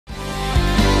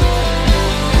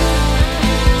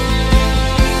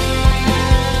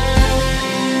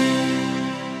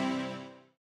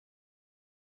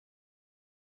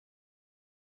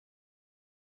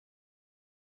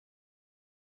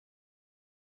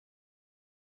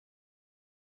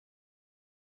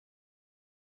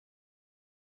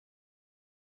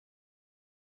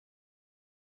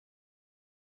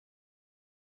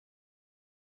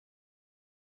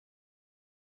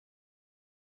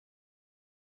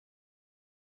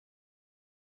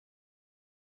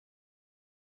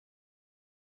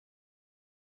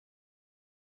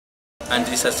हाँ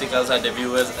जी सत श्री अकाल साडे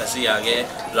व्यूअर्स असी आ गए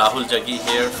Rahul Jaggi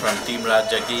hair from team Raj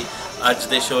Jaggi a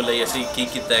they show लिए असी की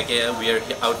कीता है कि वी आर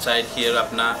आउटसाइड हियर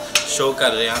अपना शो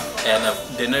कर रहे हैं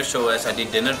एंड डिनर शो है साडी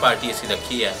डिनर पार्टी असी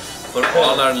रखी है for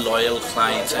all our loyal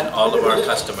clients and all of our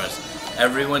customers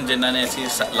everyone जिन्होंने असी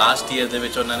लास्ट ईयर दे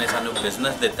विच उन्होंने सानू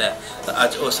बिजनेस दिता है तो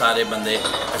अज वो सारे बंदे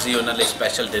असी उन्होंने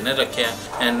स्पैशल डिनर रखे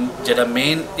हैं एंड जो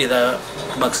मेन इहदा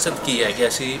मकसद की है कि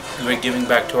असी we giving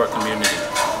back to our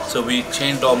community so we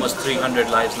changed almost 300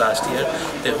 lives last year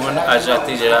तो हुण अज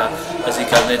राती जिहड़ा असी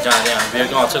करने जा रहे हैं we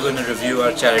are also going to review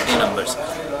our charity numbers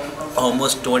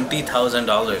almost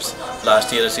 $20,000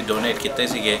 last year ਅਸੀਂ donate ਕੀਤੇ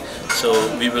ਸੀਗੇ so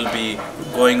we will be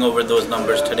going over those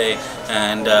numbers today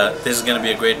and this is going to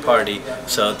be a great party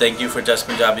so thank you for Jus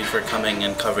Punjabi for coming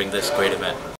and covering this great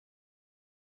event.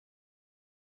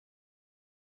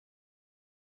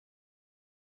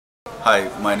 Hi,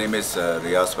 my name is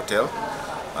Riyaz Patel.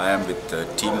 I am with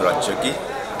Team Raj Jaggi.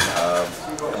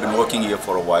 I've been working here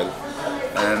for a while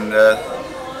and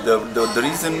the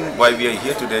reason why we are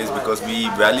here today is because we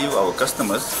value our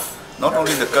customers, not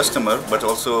only the customer but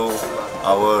also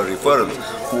our referrals,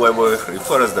 whoever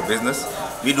refers us the business,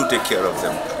 we do take care of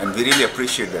them and we really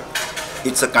appreciate that.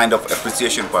 It's a kind of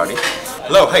appreciation party.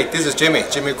 Hello, hey, this is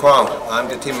Jimmy Kwong. I'm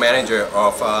the team manager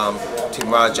of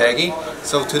Team Raj Jaggi.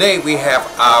 So today we have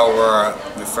our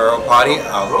referral party,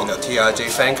 our TRJ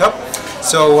fan club.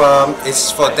 So it's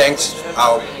for thanks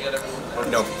our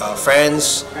friends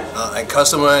and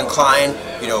customer and client,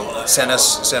 send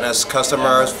us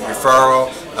customers, referral.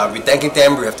 We're thanking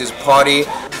them. We have this party.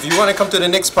 If you want to come to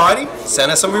the next party,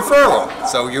 send us some referral.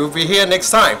 So you'll be here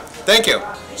next time. Thank you.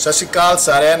 सत श्री अकाल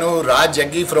सारिਆਂ ਨੂੰ राज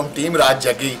Jaggi from team राज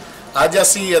जग्गी ਅੱਜ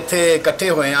ਅਸੀਂ ਇੱਥੇ ਇਕੱਠੇ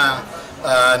ਹੋਏ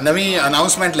ਹਾਂ ਨਵੀਂ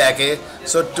ਅਨਾਉਂਸਮੈਂਟ ਲੈ ਕੇ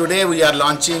ਸੋ ਟੁਡੇ ਵੀ R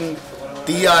launching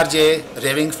TRJ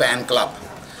ਰੇਵਿੰਗ fan club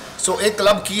ਸੋ ਇਹ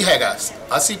ਕਲੱਬ ਕੀ ਹੈਗਾ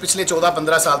ਅਸੀਂ ਪਿਛਲੇ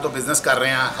 14-15 ਸਾਲ ਤੋਂ ਬਿਜ਼ਨਸ ਕਰ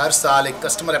ਰਹੇ ਹਾਂ ਹਰ ਸਾਲ ਇੱਕ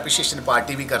ਕਸਟਮਰ ਐਪਰੀਸ਼ੀਏਸ਼ਨ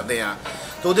ਪਾਰਟੀ ਵੀ ਕਰਦੇ ਹਾਂ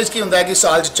ਤਾਂ ਉਹਦੇ 'ਚ ਕੀ ਹੁੰਦਾ ਹੈ ਕਿ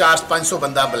ਸਾਲ 'ਚ 400-500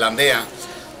 ਬੰਦਾ ਬੁਲਾਉਂਦੇ ਆ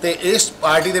ਤੇ ਇਸ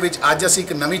ਪਾਰਟੀ ਦੇ ਵਿੱਚ ਅੱਜ ਅਸੀਂ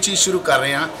ਇੱਕ ਨਵੀਂ ਚੀਜ਼ ਸ਼ੁਰੂ ਕਰ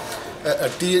ਰਹੇ ਹਾਂ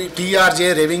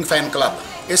TRJ ਰੇਵਿੰਗ ਫੈਨ ਕਲੱਬ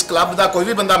इस क्लब का कोई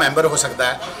भी बंदा मैंबर हो सकता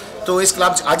है तो इस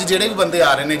क्लब अज जोड़े भी बंदे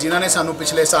आ रहे हैं जिन्होंने सानू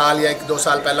पिछले साल या 1-2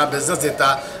 साल पहला बिजनेस दिता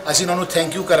असीं उन्होंने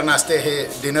थैंक यू करने वास्ते ये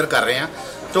डिनर कर रहे हैं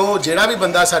तो जोड़ा भी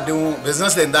बंदा सानू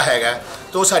बिजनेस देंदा हैगा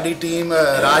तो साडी टीम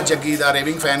राज जग्गी का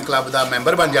रेविंग फैन क्लब का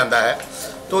मैंबर बन जाता है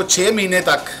तो 6 महीने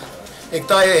तक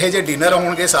एक तो यह जो डिनर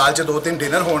होंगे साल 2-3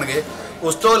 डिनर होंगे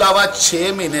उस तो इलावा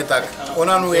 6 महीने तक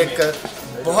उन्होंने एक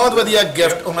बहुत वधिया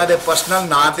गिफ्ट उन्होंने पर्सनल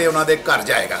नाँ ते उन्होंने घर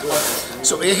जाएगा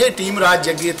सो यह टीम राज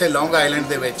जग्गी इत्थे लॉन्ग आइलैंड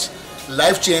दे विच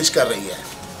लाइफ चेंज कर रही है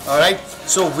alright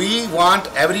so we want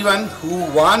everyone who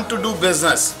want to do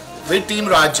business with team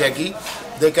Raj Jaggi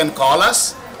they can call us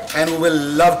and we will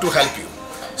love to help you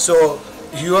so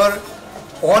your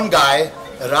own guy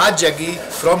Raj Jaggi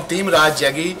from team Raj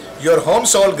Jaggi your home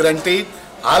soul guaranteed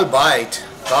I'll buy it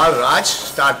call Raj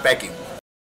start packing.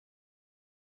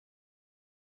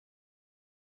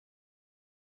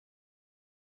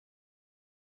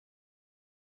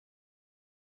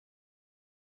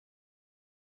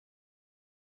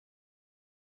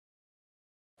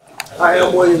 Hi,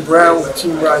 I'm William Brown with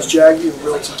Team Raj Jaggi and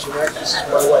Realty Connect. This is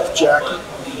my wife Jackie.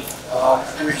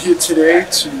 We're here today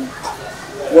to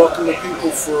welcome the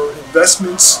people for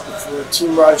investments for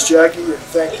Team Raj Jaggi and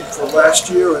thank them for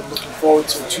last year and looking forward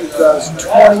to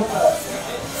 2020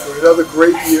 for another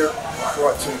great year for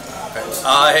our team.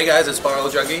 Hey guys, it's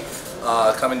Raj Jaggi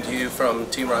coming to you from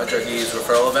Team Raj Jaggi's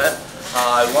referral event.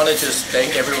 I want to just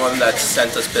thank everyone that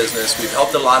sent us business. We've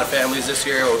helped a lot of families this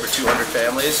year, over 200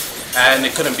 families, and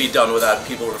it couldn't be done without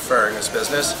people referring us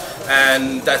business.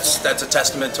 And that's a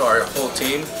testament to our whole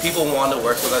team. People want to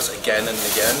work with us again and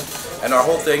again. And our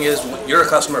whole thing is, you're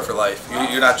a customer for life.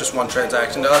 You're not just one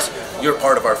transaction to us. You're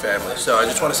part of our family. So I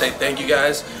just want to say thank you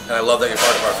guys, and I love that you're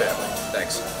part of our family.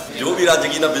 Thanks. जो भी राज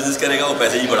जग्गी ना business करेगा वो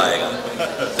पैसे ही बढ़ाएगा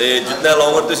तो जितना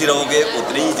longer तुम रहोगे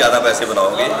उतने ही ज़्यादा पैसे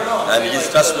बनाओगे and is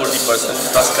trustworthy person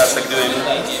trust कर सकते हो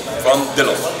फ्रॉम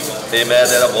दिलों तो मैं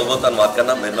तेरा बहुत बहुत धन्यवाद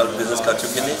करना मेरे नाल बिजनेस कर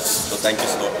चुके हैं तो thank you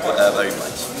so very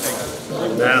much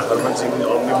मैं हरमन सिंह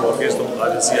ऑमनी मॉर्गेज तो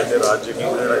अज असी इतने राज जग्गी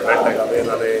का जो इवेंट है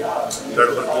इन्होंने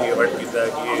गड़वर्किंग इवेंट किया है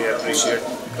कि ये एप्रीशिएट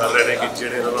कर रहे हैं कि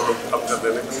जोड़े इन्होंने लोग काम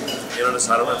करते हैं इन्होंने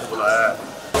सारों ने बुलाया है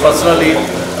पर्सनली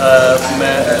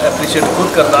मैं अप्रिशिएट खुद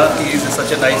करता कि is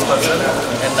such a nice person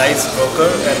and nice broker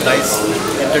and nice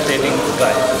entertaining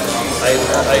guy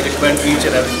I recommend each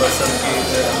and every person कि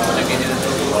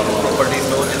प्रॉपर्टीज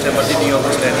लो जितने मर्जी नहीं हो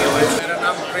कुछ लेनी हो। मेरा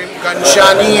नाम प्रेम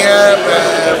घनश्यानी है,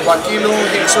 मैं वकील हूँ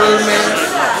हिक्सुल में।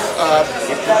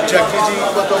 जग्गी जी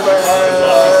को तो मैं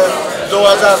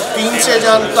 2003 से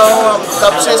जानता हूँ, हम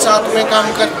तब से साथ में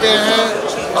काम करते हैं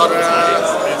और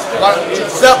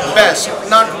the best,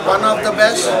 not one of the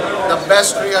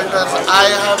best realtors I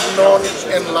have known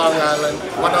in Long Island.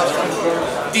 One of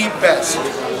the best.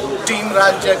 Team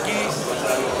Raj Jaggi,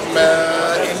 मैं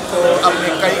इनको अपने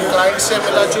कई क्लाइंट से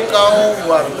मिला चुका हूँ.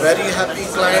 वो आर वेरी हैप्पी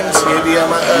क्लाइंट्स. ये भी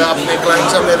हम अपने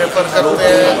क्लाइंट से मेरे रेफर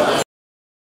करते हैं.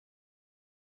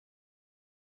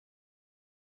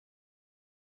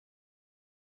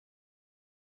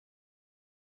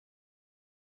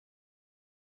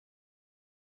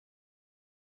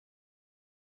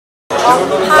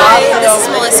 Hi, this is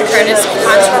Melissa Curtis with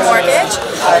Contour Mortgage.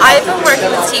 I've been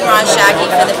working with Team Raj Jaggi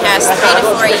for the past 3 to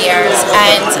 4 years,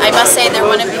 and I must say they're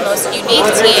one of the most unique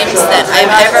teams that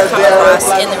I've ever come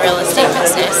across in the real estate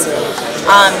business.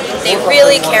 They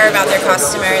really care about their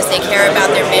customers, they care about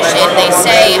their mission, they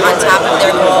stay on top of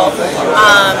their goal,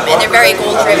 and they're very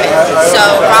goal driven. So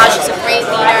Raj is a great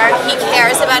leader, he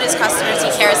cares about his customers, he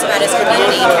cares about his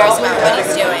community, he cares about what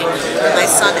he's doing. My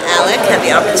son Alec had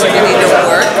the opportunity to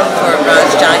work for Raj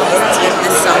Jaggi's team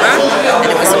this summer, and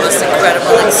it was the most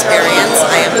incredible experience.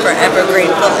 I am forever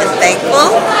grateful and thankful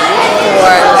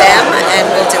for them, and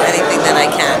will do anything that I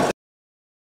can.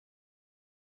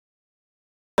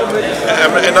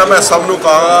 ਇਹਨਾਂ ਮੈਂ ਸਭ ਨੂੰ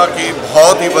ਕਹਾਂਗਾ ਕਿ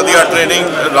ਬਹੁਤ ਹੀ ਵਧੀਆ training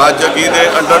ਰਾਜ ਜੱਗੀ ਦੇ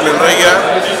under ਮਿਲ ਰਹੀ ਹੈ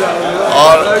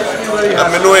ਔਰ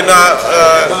ਮੈਨੂੰ ਇਹਨਾਂ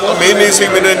ਉਮੀਦ ਨਹੀਂ ਸੀ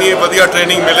ਮੈਨੂੰ ਇੰਨੀ ਵਧੀਆ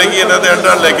ਟ੍ਰੇਨਿੰਗ ਮਿਲੇਗੀ ਇਹਨਾਂ ਦੇ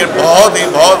ਅੰਡਰ ਲੇਕਿਨ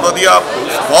ਬਹੁਤ ਵਧੀਆ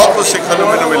ਬਹੁਤ ਕੁਝ ਸਿੱਖਣ ਨੂੰ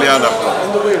ਮੈਨੂੰ ਮਿਲਿਆ ਨਾ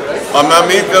ਔਰ ਮੈਂ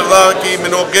ਉਮੀਦ ਕਰਦਾ ਕਿ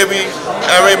ਮੈਨੂੰ ਅੱਗੇ ਵੀ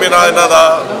ਐਵੇਂ ਮੇਰਾ ਇਹਨਾਂ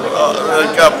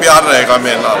ਦਾ ਪਿਆਰ ਰਹੇਗਾ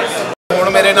ਮੇਰੇ ਨਾਲ ਹੁਣ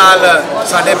ਮੇਰੇ ਨਾਲ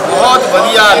ਸਾਡੇ ਬਹੁਤ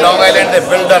ਵਧੀਆ ਲੌਂਗ ਆਈਲੈਂਡ ਦੇ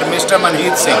ਬਿਲਡਰ ਮਿਸਟਰ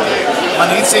ਮਨਹੀਤ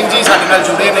ਸਿੰਘ ਜੀ ਸਾਡੇ ਨਾਲ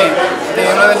ਜੁੜੇ ਨੇ ਤੇ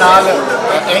ਉਹਨਾਂ ਦੇ ਨਾਲ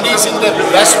ਐਂਡੀ ਸਿੰਘ ਦੇ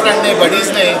ਬੈਸਟ ਫਰੈਂਡ ਨੇ ਬਡੀਜ਼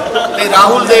ਨੇ ਤੇ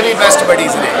ਰਾਹੁਲ ਦੇ ਵੀ ਬੈਸਟ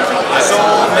ਬਡੀਜ਼ ਨੇ ਸੋ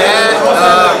ਮੈਂ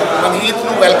ਮਨਹੀਤ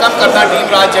ਨੂੰ ਵੈਲਕਮ ਕਰਦਾ ਟੀਮ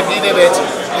ਰਾਜ ਜੱਗੀ ਦੇ ਵਿੱਚ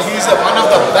ਹੀ is one of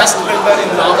the best builder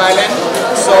in long island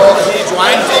so he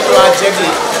joined team Raj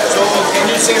Jaggi so can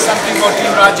you say something about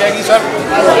Team Raj Jaggi, sir?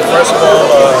 First of all,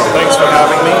 thanks for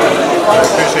having me. I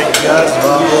appreciate you guys,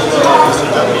 Mr.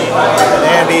 Jaggi,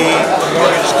 Andy,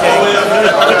 Mortgage King,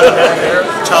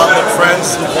 childhood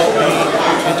friends who helped me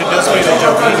introduce me to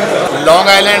Jaggi.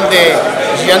 Long Island, the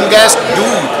youngest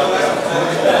dude,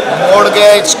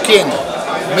 Mortgage King,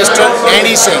 Mr.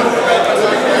 Andy Singh,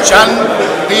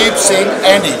 Chandeep Singh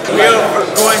Andy. We are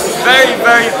going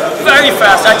very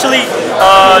fast. Actually,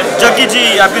 Jaggi ji,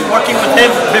 I've been working with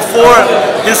him before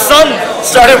his son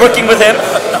started working with him.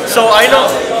 So I know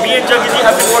me and Jaggi ji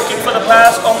have been working for the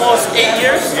past almost 8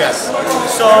 years. Yes.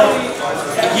 So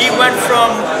he went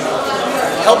from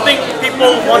helping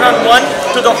people one-on-one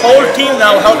to the whole team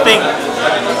now helping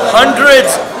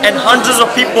hundreds and hundreds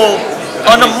of people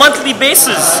on a monthly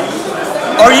basis.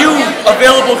 Are you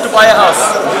available to buy a house?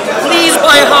 Please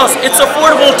buy a house. It's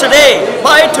affordable today.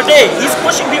 Buy it today. He's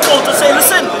pushing people to say,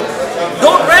 listen,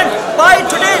 don't rent. Buy it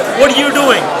today. What are you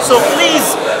doing? So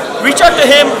please reach out to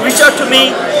him, reach out to me,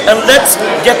 and let's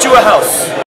get you a house.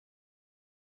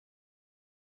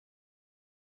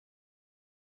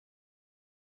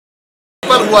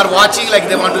 People who are watching like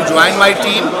they want to join my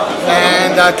team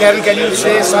and can you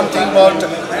say something about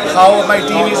how my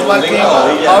team is working,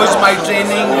 how is my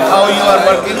training, how you are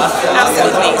working?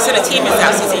 Absolutely. So the team is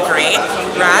absolutely great.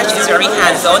 Raj is very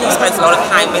hands-on. He spends a lot of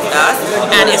time with us,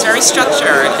 and it's very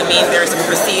structured. I mean, there's a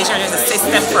procedure, there's a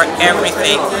system for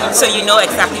everything, so you know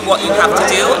exactly what you have to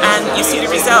do, and you see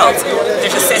the results.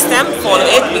 There's a system, follow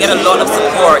it. We get a lot of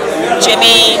support.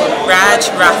 Jimmy,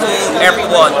 Raj, Rahul,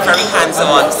 everyone, very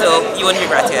hands-on. So you won't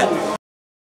regret it.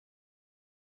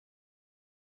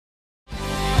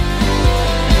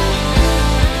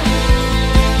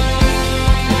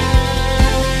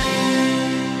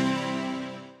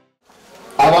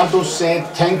 I want to say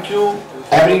thank you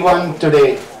everyone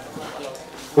today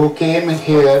who came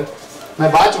here. मैं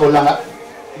बाद बोलांगा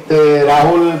ते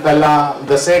राहुल पहला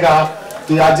दसेगा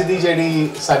कि आज दी JD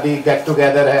साडी get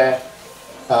together है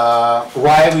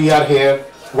why we are here,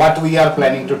 what we are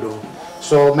planning to do.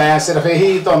 So मैं सिर्फ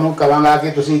यही ਤੁਹਾਨੂੰ ਕਹਾਂਗਾ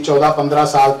ਕਿ ਤੁਸੀਂ 14-15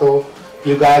 ਸਾਲ ਤੋਂ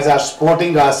you guys are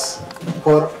supporting us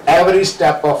for every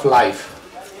step of life.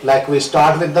 Like we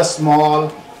start with the small.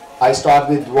 I start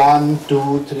with 1,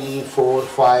 2, 3, 4,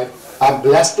 5. I'm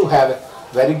blessed to have a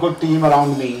very good team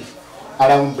around me,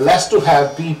 and I'm blessed to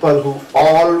have people who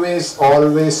always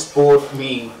support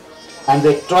me, and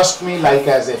they trust me like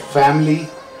as a family,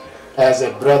 as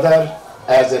a brother,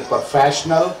 as a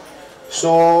professional.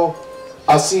 So,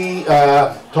 ਅਸੀਂ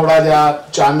ਥੋੜਾ ਜਿਹਾ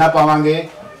ਚਾਨਣਾ ਪਾਵਾਂਗੇ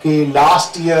ਕਿ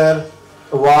last year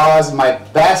was my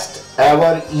best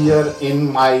ever year in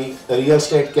my real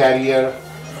estate career.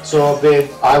 So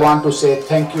I want to say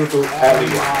thank you to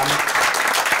everyone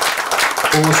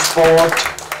who support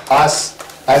us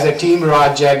as a team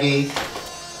Raj Jaggi.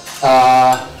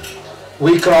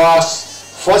 we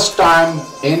crossed first time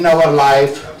in our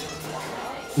life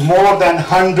more than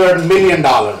 $100 million.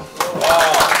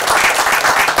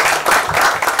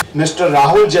 Mr.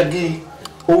 Rahul Jaggi,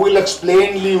 who will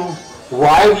explain you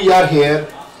why we are here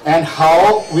and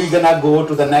how we're gonna go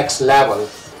to the next level.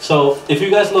 So if you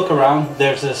guys look around,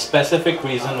 there's a specific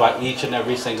reason why each and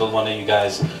every single one of you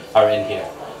guys are in here.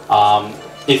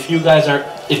 If you guys are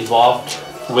involved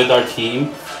with our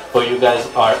team, or you guys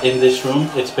are in this room,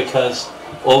 it's because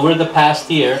over the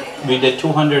past year, we did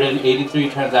 283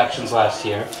 transactions last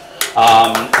year. So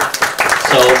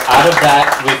out of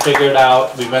that, we figured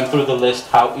out, we went through the list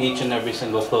how each and every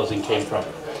single closing came from.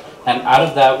 And out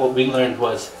of that, what we learned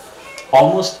was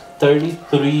almost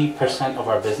 33% of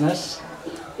our business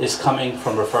is coming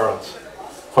from referrals.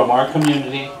 From our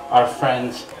community, our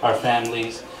friends, our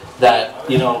families, that,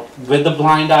 you know, with the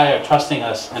blind eye are trusting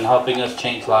us and helping us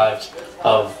change lives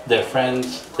of their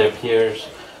friends, their peers,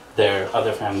 their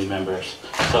other family members.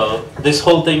 So this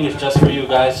whole thing is just for you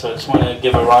guys, so I just want to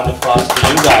give a round of applause to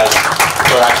you guys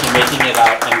for actually making it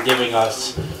out and giving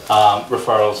us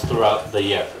referrals throughout the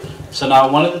year. So now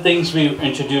one of the things we're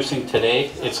introducing today,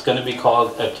 it's going to be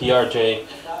called a TRJ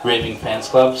Raving Fans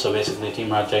Club, so basically Team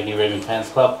Raj Jaggi Raving Fans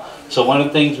Club. So one of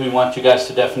the things we want you guys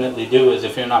to definitely do is,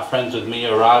 if you're not friends with me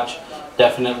or Raj,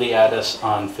 definitely add us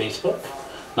on Facebook.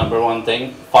 Number one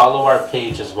thing, follow our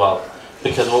page as well.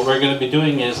 Because what we're going to be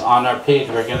doing is, on our page,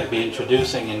 we're going to be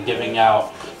introducing and giving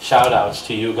out shout outs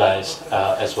to you guys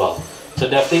as well. So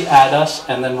definitely add us.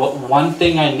 And then one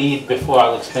thing I need before,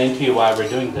 I'll explain to you why we're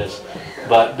doing this.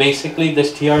 But basically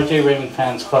this TRJ Raving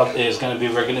Fans Club is going to be,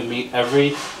 we're going to meet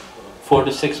every 4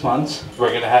 to 6 months. We're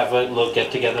going to have a little get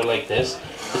together like this.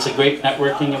 It's a great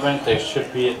networking event. There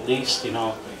should be at least, you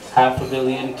know, $500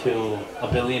 million to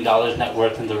 $1 billion net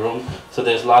worth in the room. So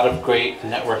there's a lot of great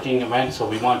networking events. So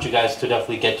we want you guys to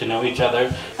definitely get to know each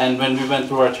other. And when we went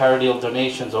through our charitable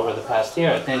donations over the past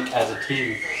year, I think as a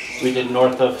team, we did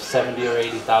north of 70 or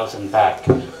 80,000 back.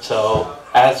 So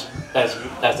as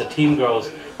the team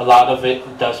grows, a lot of it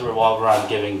does revolve around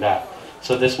giving back.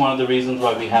 So this is one of the reasons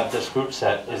why we have this group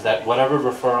set, is that whatever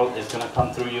referral is going to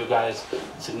come through you guys, a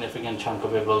significant chunk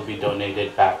of it will be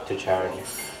donated back to charity.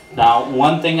 Now,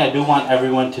 one thing I do want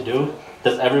everyone to do,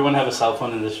 does everyone have a cell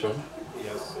phone in this room?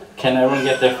 Yes. Can everyone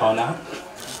get their phone out?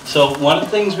 So one of the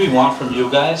things we want from you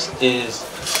guys is,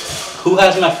 who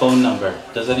has my phone number?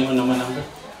 Does anyone know my number?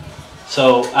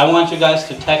 So I want you guys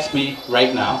to text me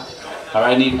right now. All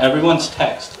right, I need everyone's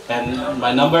text. And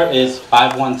my number is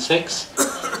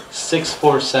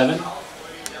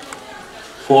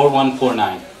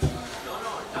 516-647-4149.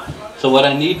 So what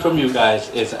I need from you guys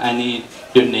is, I need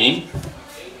your name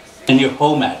and your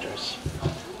home address.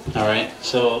 All right,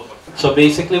 so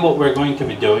basically what we're going to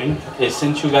be doing is,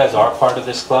 since you guys are part of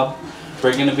this club,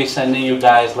 we're going to be sending you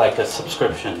guys like a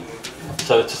subscription.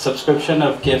 So it's a subscription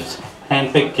of gifts,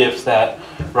 hand-picked gifts that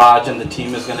Raj and the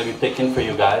team is going to be picking for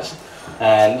you guys,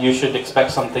 and you should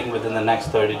expect something within the next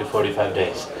 30 to 45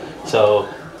 days. So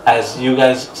as you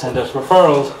guys send us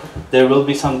referrals, there will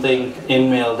be something in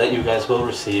mail that you guys will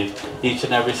receive, each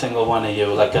and every single one of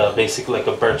you, like a basically like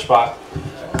a Birchbox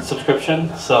subscription.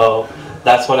 So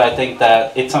that's what I think,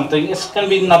 that it's something, it's going to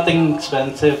be nothing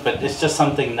expensive, but it's just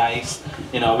something nice.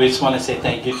 You know, we just want to say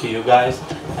thank you to you guys,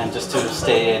 and just to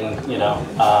stay in, you know,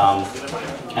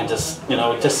 and just, you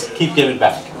know, just keep giving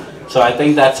back. So I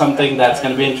think that's something that's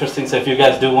going to be interesting. So if you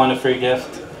guys do want a free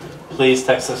gift, please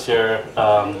text us your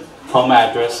home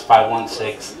address,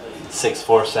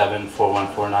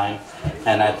 516-647-4149.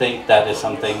 And I think that is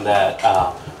something that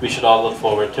we should all look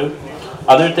forward to.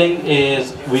 Other thing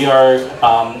is, we are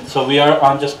on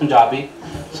Jus Punjabi.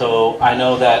 So I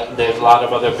know that there's a lot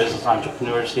of other business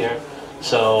entrepreneurs here.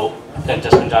 So, and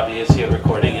Jus Punjabi is here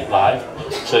recording it live.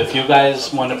 So if you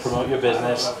guys want to promote your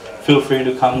business, feel free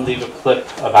to come leave a clip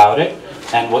about it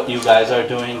and what you guys are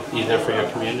doing, either for your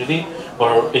community,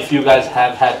 or if you guys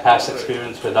have had past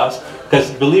experience with us. Because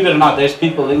believe it or not, there's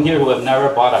people in here who have never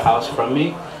bought a house from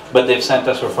me, but they've sent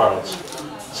us referrals.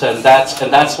 So that's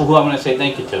who I'm going to say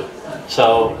thank you to.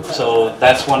 So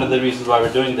that's one of the reasons why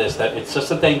we're doing this, that it's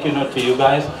just a thank you note to you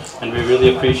guys, and we really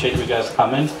appreciate you guys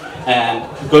coming, and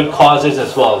good causes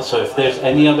as well. So if there's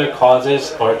any other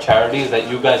causes or charities that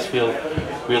you guys feel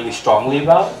really strongly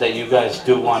about, that you guys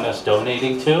do want us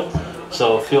donating to,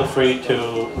 so feel free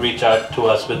to reach out to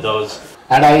us with those.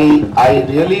 And I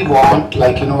really want,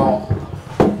 like, you know,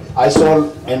 I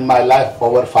sold in my life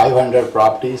over 500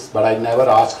 properties, but I never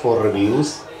asked for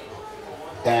reviews.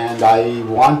 And I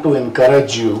want to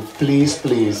encourage you, please,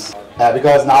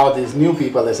 because now these new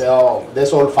people, they say, oh, they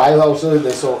sold 5 houses,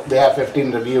 they have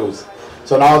 15 reviews.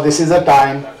 So now this is a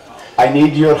time, I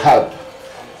need your help.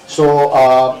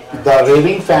 So the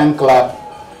Raving Fan Club,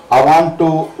 I want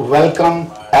to welcome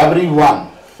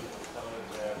everyone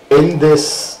in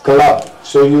this club.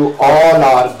 So you all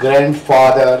are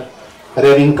grandfather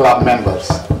Raving Club members.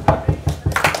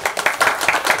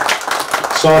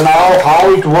 So now how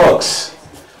it works?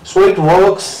 So it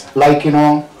works like, you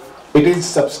know, it is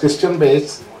subscription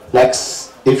based. Like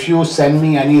if you send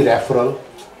me any referral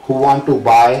who want to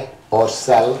buy or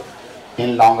sell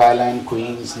in Long Island,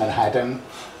 Queens, Manhattan,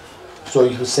 so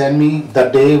you send me the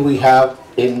day we have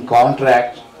in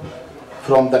contract,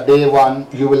 from the day one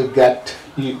you will get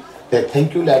a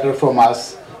thank you letter from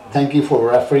us. Thank you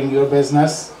for referring your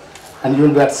business, and you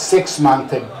will get 6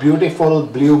 months a beautiful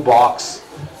blue box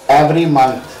every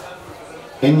month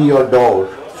in your door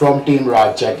from Team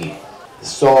Raj Jaggi.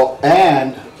 So,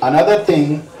 and another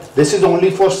thing, this is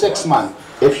only for 6 months.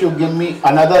 If you give me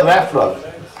another referral,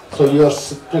 so your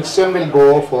subscription will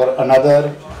go for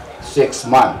another 6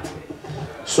 months.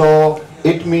 So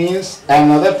it means,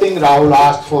 another thing Rahul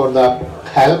asked for the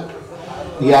help.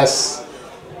 Yes,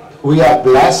 we are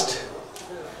blessed,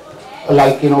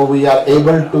 like, you know, we are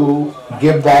able to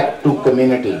give back to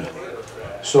community.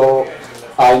 So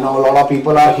I know a lot of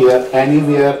people are here,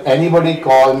 anywhere, anybody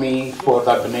call me for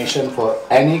the donation for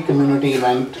any community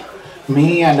event,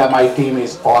 me and my team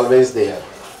is always there.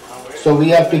 So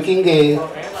we are picking a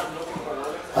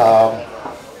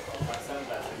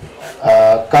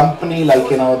company, like,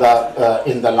 you know, the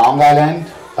in the Long Island,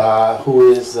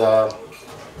 who is,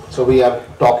 so we are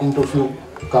talking to few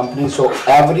companies. So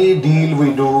every deal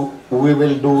we do, we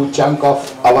will do chunk of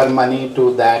our money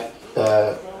to that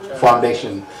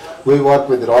foundation. We work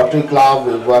with Rotary Club,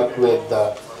 we work with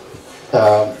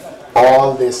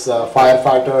all this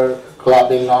firefighter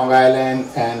club in Long Island,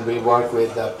 and we work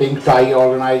with the Pink Tie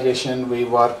organization, we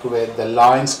work with the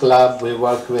Lions Club, we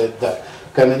work with the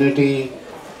community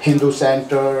Hindu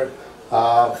Center,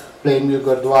 Plainview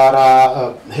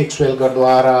Gurdwara, Hicksville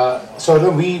Gurdwara. So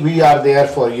we are there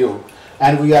for you,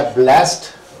 and we are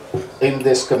blessed in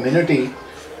this community,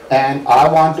 and I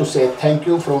want to say thank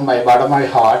you from my bottom of my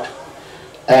heart,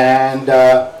 and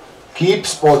keep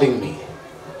supporting me.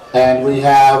 And we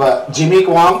have Jimmy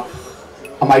Kwang,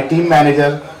 my team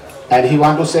manager, and he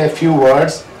want to say a few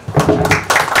words.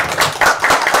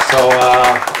 So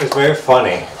it's very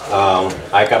funny.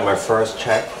 I got my first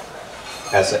check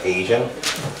as an agent,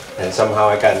 and somehow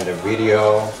I got in the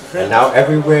video, and now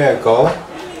everywhere I go,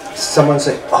 someone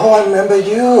say, "Oh, I remember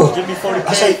you."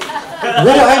 I say,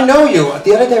 "Where do I know you?"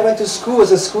 The other day I went to school.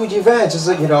 It's a school event. Just,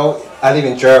 you know, I live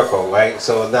in Jericho, right?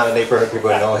 So now the neighborhood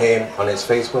people know him on his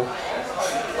Facebook.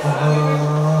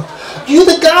 You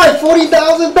the guy,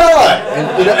 $40,000.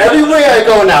 And, you know, everywhere I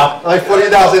go now, like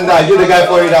 $40,000. You the guy,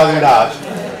 $40,000.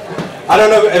 I don't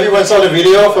know if everyone saw the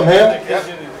video from him.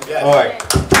 All right.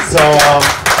 So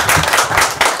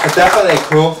it's definitely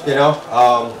cool. You know,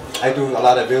 I do a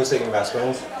lot of real estate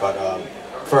investments, but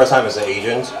first time as an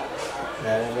agent,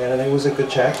 and it was a good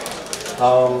check.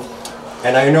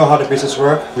 And I know how the business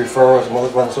works. Referral is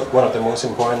one of the most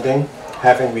important things.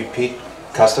 Having repeat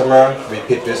customer,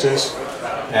 repeat business.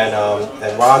 And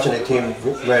Raj and the team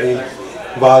really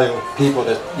value people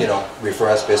that, you know, refer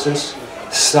us business.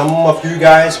 Some of you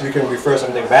guys, we can refer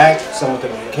something back, some of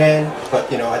them we can,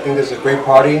 but, you know, I think this is a great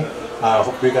party.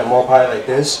 Hope we got more party like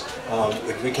this.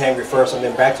 If we can refer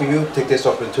something back to you, take this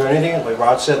opportunity, like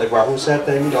Raj said, like Rahul said,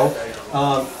 then, you know,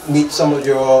 meet some of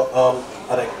your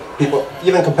other people,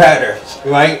 even competitors,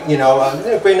 right? You know,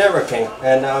 great networking,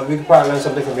 and we can probably learn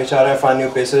something from each other, find new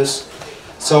business.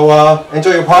 So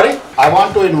enjoy your party. I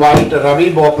want to invite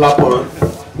Ravi Boplapur,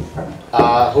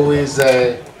 who is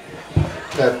the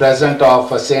president of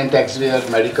St. Xavier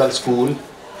Medical School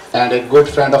and a good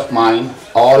friend of mine.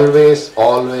 Always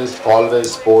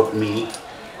support me.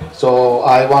 So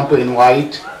I want to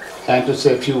invite and to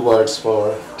say a few words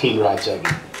for Team Raj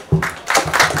Jaggi.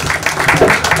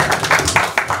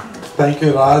 Thank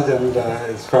you, Raj and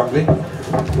his family.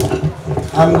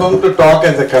 I'm going to talk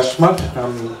as a customer.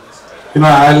 You know,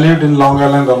 I lived in Long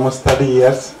Island almost 30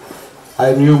 years.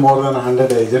 I knew more than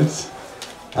 100 agents.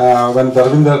 When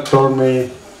Darvinder told me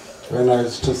when I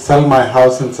used to sell my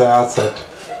house in Sayasat,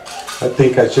 I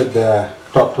think I should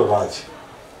talk to Raj.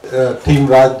 Team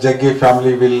Raj Jaggi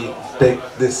family will take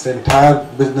this entire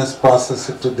business process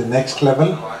to the next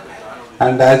level.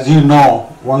 And as you know,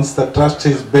 once the trust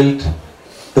is built,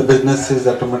 the business is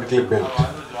automatically built.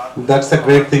 That's the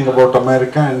great thing about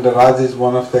America, and Raj is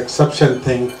one of the exception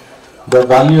thing. The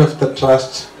value of the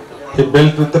trust he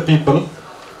built with the people,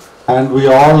 and we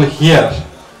all here,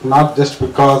 not just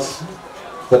because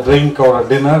the drink or a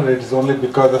dinner, it is only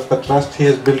because of the trust he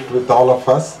has built with all of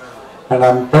us. and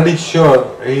I'm pretty sure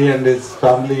he and his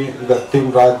family, the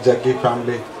Team Raj Jaggi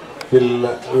family,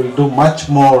 will do much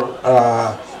more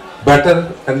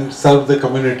better and serve the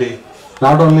community.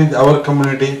 Not only our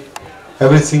community,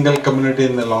 every single community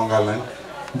in the Long Island.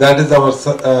 That is our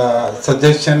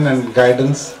suggestion and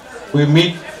guidance. We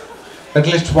meet at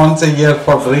least once a year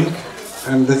for drink,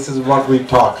 and this is what we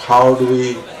talk. How do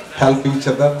we help each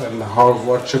other, and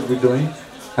what should we doing?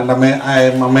 And I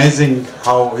am amazing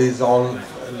how he's all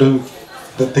doing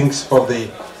the things for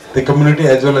the community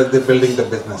as well as the building the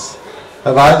business.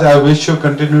 Raj, I wish you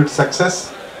continued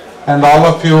success, and all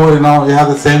of you, you have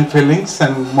the same feelings,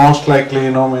 and most likely,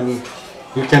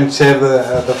 you can share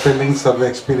the feelings or the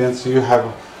experience you have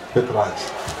with Raj.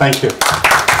 Thank you.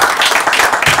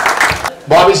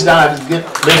 Bob is done. Give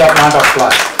big round of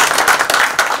applause.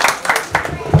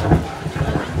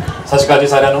 ਸਤਿ ਸ਼੍ਰੀ ਅਕਾਲ ਜੀ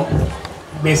ਸਾਰਿਆਂ ਨੂੰ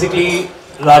basically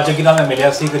ਰਾਜ ਜੱਗੀ ਨਾਲ ਮੈਂ ਮਿਲਿਆ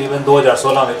ਸੀ ਕਰੀਬਨ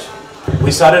 2016 ਵਿੱਚ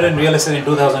we started in real estate in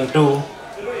 2002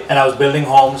 and I was building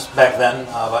homes back then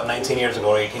about 19 years ago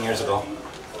or 18 years ago.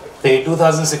 In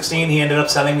 2016 he ended up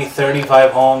selling me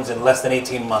 35 homes in less than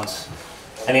 18 months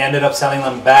and he ended up selling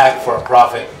them back for a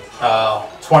profit,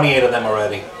 28 of them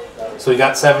already, so we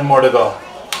got 7 more to go.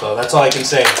 So that's all I can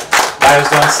say. Guy has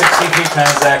done 63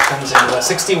 transactions and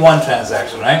 61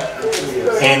 transactions, right?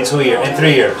 In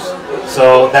 3 years. So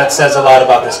that says a lot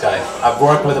about this guy. I've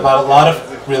worked with about a lot of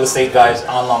real estate guys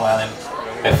on Long Island.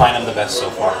 I find him the best so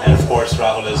far. And of course,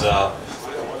 Rahul is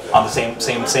on the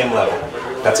same level.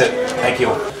 That's it. Thank you.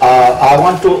 I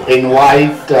want to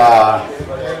invite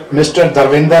Mr.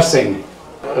 Darvinder Singh.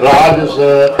 Raj is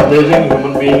an amazing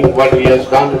human being. What he has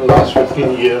done in the last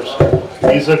 15 years.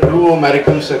 He's a true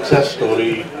American success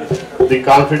story. The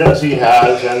confidence he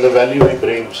has and the value he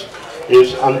brings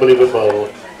is unbelievable.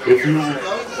 If you,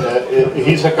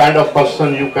 he's a kind of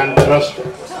person you can trust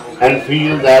and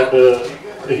feel that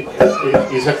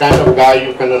he's a kind of guy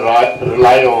you can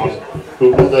rely on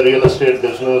to do the real estate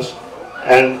business.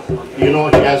 And he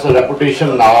has a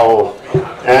reputation now.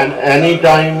 And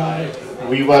anytime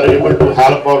we were able to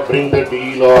help or bring the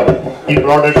deal, or he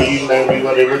brought a deal and we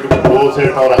were able to close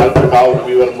it or help it out,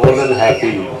 we were more than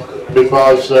happy,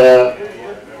 because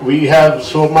we have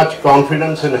so much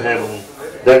confidence in him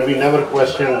that we never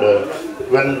questioned.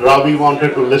 When Ravi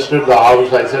wanted to list the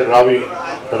house, I said, Ravi,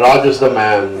 Raj is the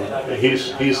man.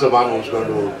 He's the one who's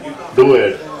going to do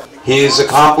it. He's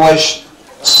accomplished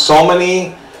so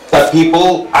many that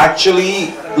people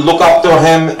actually look up to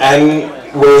him, and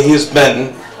where he's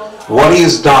been, what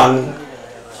he's done,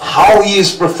 how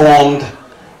he's performed,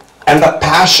 and the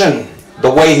passion, the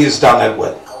way he's done it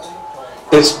with.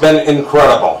 It's been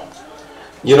incredible.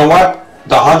 You know what?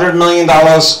 The $100 million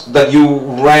that you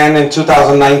ran in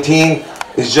 2019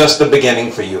 is just the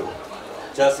beginning for you.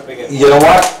 Just the beginning. You know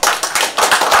what?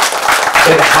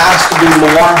 It has to be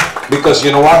more, because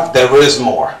you know what? There is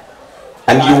more.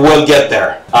 And you will get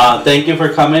there. Thank you for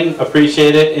coming.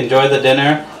 Appreciate it. Enjoy the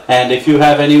dinner. And if you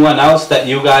have anyone else that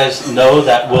you guys know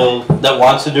that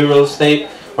wants to do real estate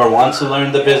or wants to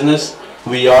learn the business,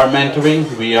 we are mentoring,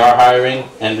 we are hiring,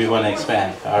 and we want to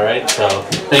expand. All right. So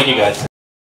thank you guys.